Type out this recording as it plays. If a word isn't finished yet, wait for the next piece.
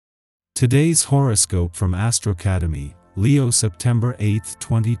Today's horoscope from Astrocademy, Leo September 8,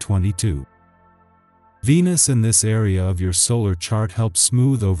 2022. Venus in this area of your solar chart helps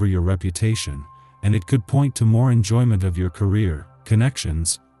smooth over your reputation, and it could point to more enjoyment of your career,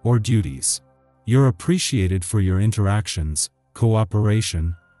 connections, or duties. You're appreciated for your interactions,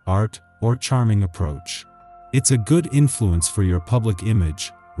 cooperation, art, or charming approach. It's a good influence for your public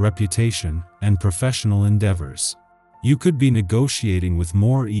image, reputation, and professional endeavors. You could be negotiating with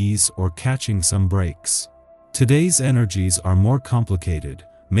more ease or catching some breaks. Today's energies are more complicated,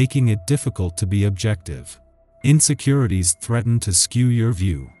 making it difficult to be objective. Insecurities threaten to skew your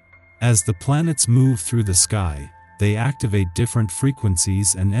view. As the planets move through the sky, they activate different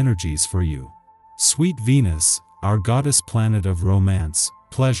frequencies and energies for you. Sweet Venus, our goddess planet of romance,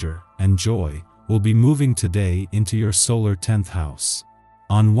 pleasure, and joy, will be moving today into your solar 10th house.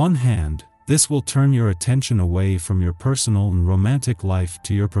 On one hand, this will turn your attention away from your personal and romantic life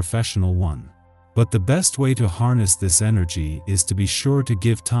to your professional one. But the best way to harness this energy is to be sure to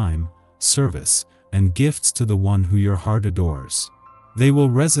give time, service, and gifts to the one who your heart adores. They will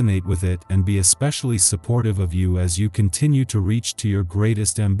resonate with it and be especially supportive of you as you continue to reach to your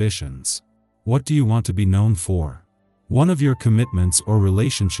greatest ambitions. What do you want to be known for? One of your commitments or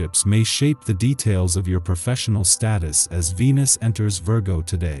relationships may shape the details of your professional status as Venus enters Virgo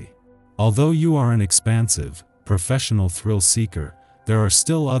today. Although you are an expansive, professional thrill seeker, there are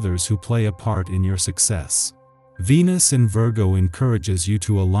still others who play a part in your success. Venus in Virgo encourages you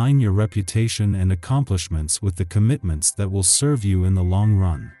to align your reputation and accomplishments with the commitments that will serve you in the long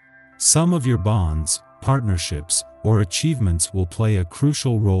run. Some of your bonds, partnerships, or achievements will play a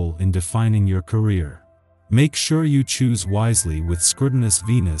crucial role in defining your career. Make sure you choose wisely with scrutinous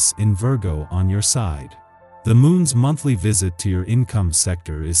Venus in Virgo on your side. The moon's monthly visit to your income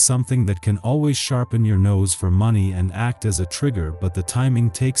sector is something that can always sharpen your nose for money and act as a trigger, but the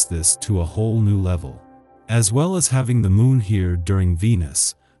timing takes this to a whole new level. As well as having the moon here during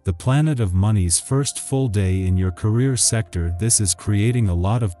Venus, the planet of money's first full day in your career sector, this is creating a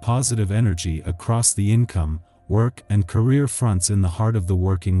lot of positive energy across the income, work, and career fronts in the heart of the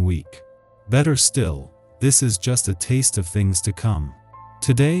working week. Better still, this is just a taste of things to come.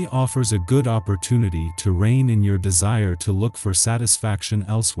 Today offers a good opportunity to rein in your desire to look for satisfaction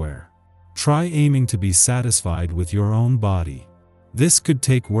elsewhere. Try aiming to be satisfied with your own body. This could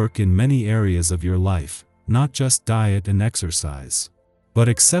take work in many areas of your life, not just diet and exercise. But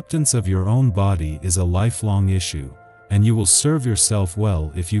acceptance of your own body is a lifelong issue, and you will serve yourself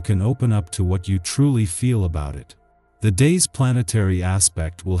well if you can open up to what you truly feel about it. The day's planetary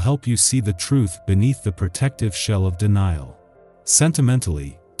aspect will help you see the truth beneath the protective shell of denial.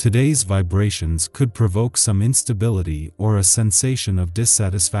 Sentimentally, today's vibrations could provoke some instability or a sensation of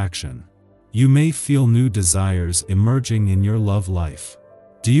dissatisfaction. You may feel new desires emerging in your love life.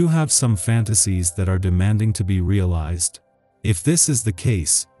 Do you have some fantasies that are demanding to be realized? If this is the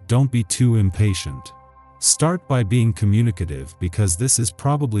case, don't be too impatient. Start by being communicative, because this is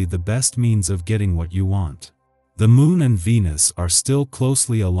probably the best means of getting what you want. The Moon and Venus are still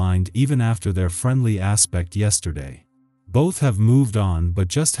closely aligned even after their friendly aspect yesterday. Both have moved on, but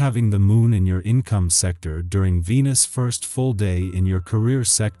just having the Moon in your income sector during Venus' first full day in your career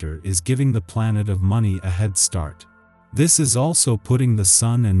sector is giving the planet of money a head start. This is also putting the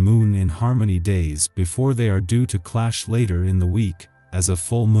Sun and Moon in harmony days before they are due to clash later in the week, as a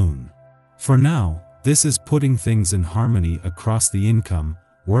full moon. For now, this is putting things in harmony across the income,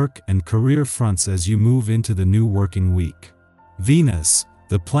 work, and career fronts as you move into the new working week. Venus,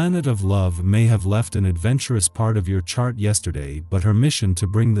 the planet of love, may have left an adventurous part of your chart yesterday, but her mission to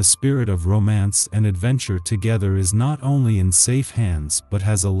bring the spirit of romance and adventure together is not only in safe hands but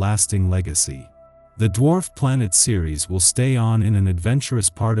has a lasting legacy. The dwarf planet series will stay on in an adventurous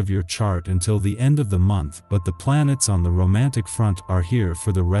part of your chart until the end of the month, but the planets on the romantic front are here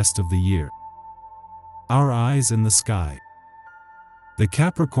for the rest of the year. Our eyes in the sky. The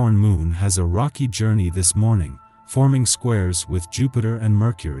Capricorn moon has a rocky journey this morning, forming squares with Jupiter and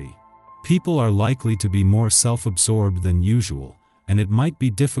Mercury. People are likely to be more self-absorbed than usual, and it might be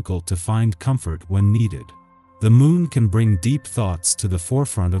difficult to find comfort when needed. The moon can bring deep thoughts to the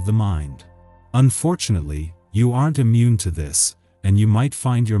forefront of the mind. Unfortunately, you aren't immune to this, and you might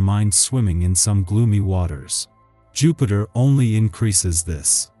find your mind swimming in some gloomy waters. Jupiter only increases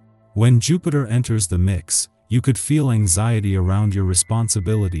this. When Jupiter enters the mix, you could feel anxiety around your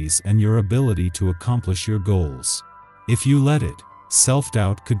responsibilities and your ability to accomplish your goals. If you let it,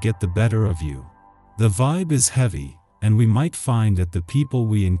 self-doubt could get the better of you. The vibe is heavy, and we might find that the people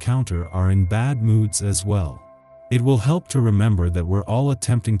we encounter are in bad moods as well. It will help to remember that we're all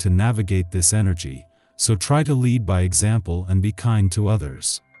attempting to navigate this energy, so try to lead by example and be kind to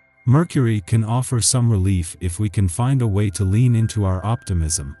others. Mercury can offer some relief if we can find a way to lean into our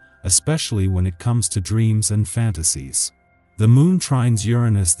optimism, especially when it comes to dreams and fantasies. The moon trines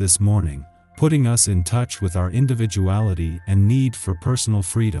Uranus this morning, putting us in touch with our individuality and need for personal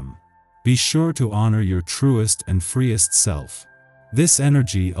freedom. Be sure to honor your truest and freest self. This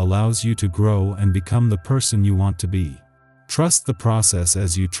energy allows you to grow and become the person you want to be. Trust the process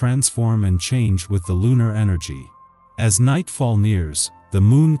as you transform and change with the lunar energy. As nightfall nears, the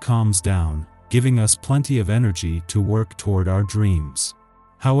moon calms down, giving us plenty of energy to work toward our dreams.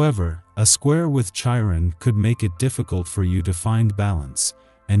 However, a square with Chiron could make it difficult for you to find balance,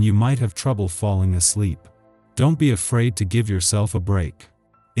 and you might have trouble falling asleep. Don't be afraid to give yourself a break.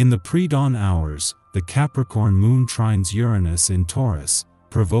 In the pre-dawn hours, the Capricorn moon trines Uranus in Taurus,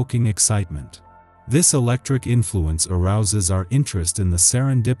 provoking excitement. This electric influence arouses our interest in the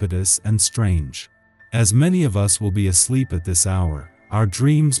serendipitous and strange. As many of us will be asleep at this hour, our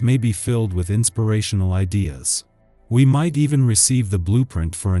dreams may be filled with inspirational ideas. We might even receive the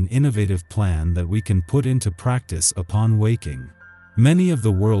blueprint for an innovative plan that we can put into practice upon waking. Many of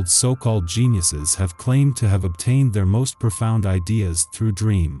the world's so-called geniuses have claimed to have obtained their most profound ideas through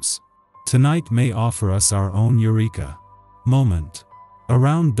dreams. Tonight may offer us our own eureka moment.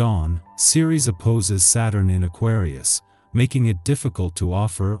 Around dawn, Ceres opposes Saturn in Aquarius, making it difficult to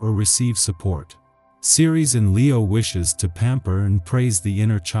offer or receive support. Ceres in Leo wishes to pamper and praise the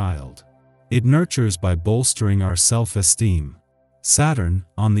inner child. It nurtures by bolstering our self-esteem. Saturn,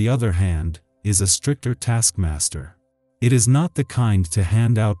 on the other hand, is a stricter taskmaster. It is not the kind to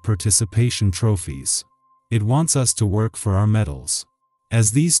hand out participation trophies. It wants us to work for our medals.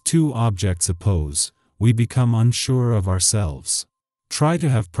 As these two objects oppose, we become unsure of ourselves. Try to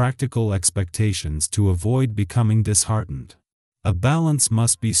have practical expectations to avoid becoming disheartened. A balance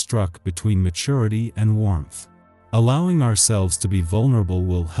must be struck between maturity and warmth. Allowing ourselves to be vulnerable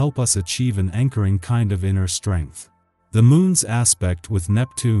will help us achieve an anchoring kind of inner strength. The moon's aspect with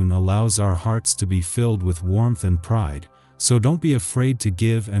Neptune allows our hearts to be filled with warmth and pride, so don't be afraid to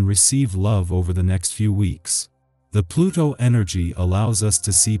give and receive love over the next few weeks. The Pluto energy allows us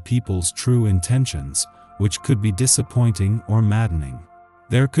to see people's true intentions, which could be disappointing or maddening.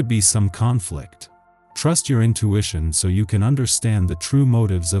 There could be some conflict. Trust your intuition so you can understand the true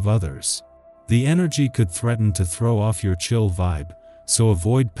motives of others. The energy could threaten to throw off your chill vibe, so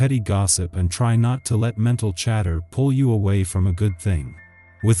avoid petty gossip and try not to let mental chatter pull you away from a good thing.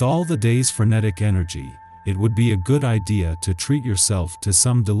 With all the day's frenetic energy, it would be a good idea to treat yourself to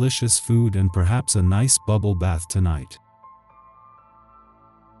some delicious food and perhaps a nice bubble bath tonight.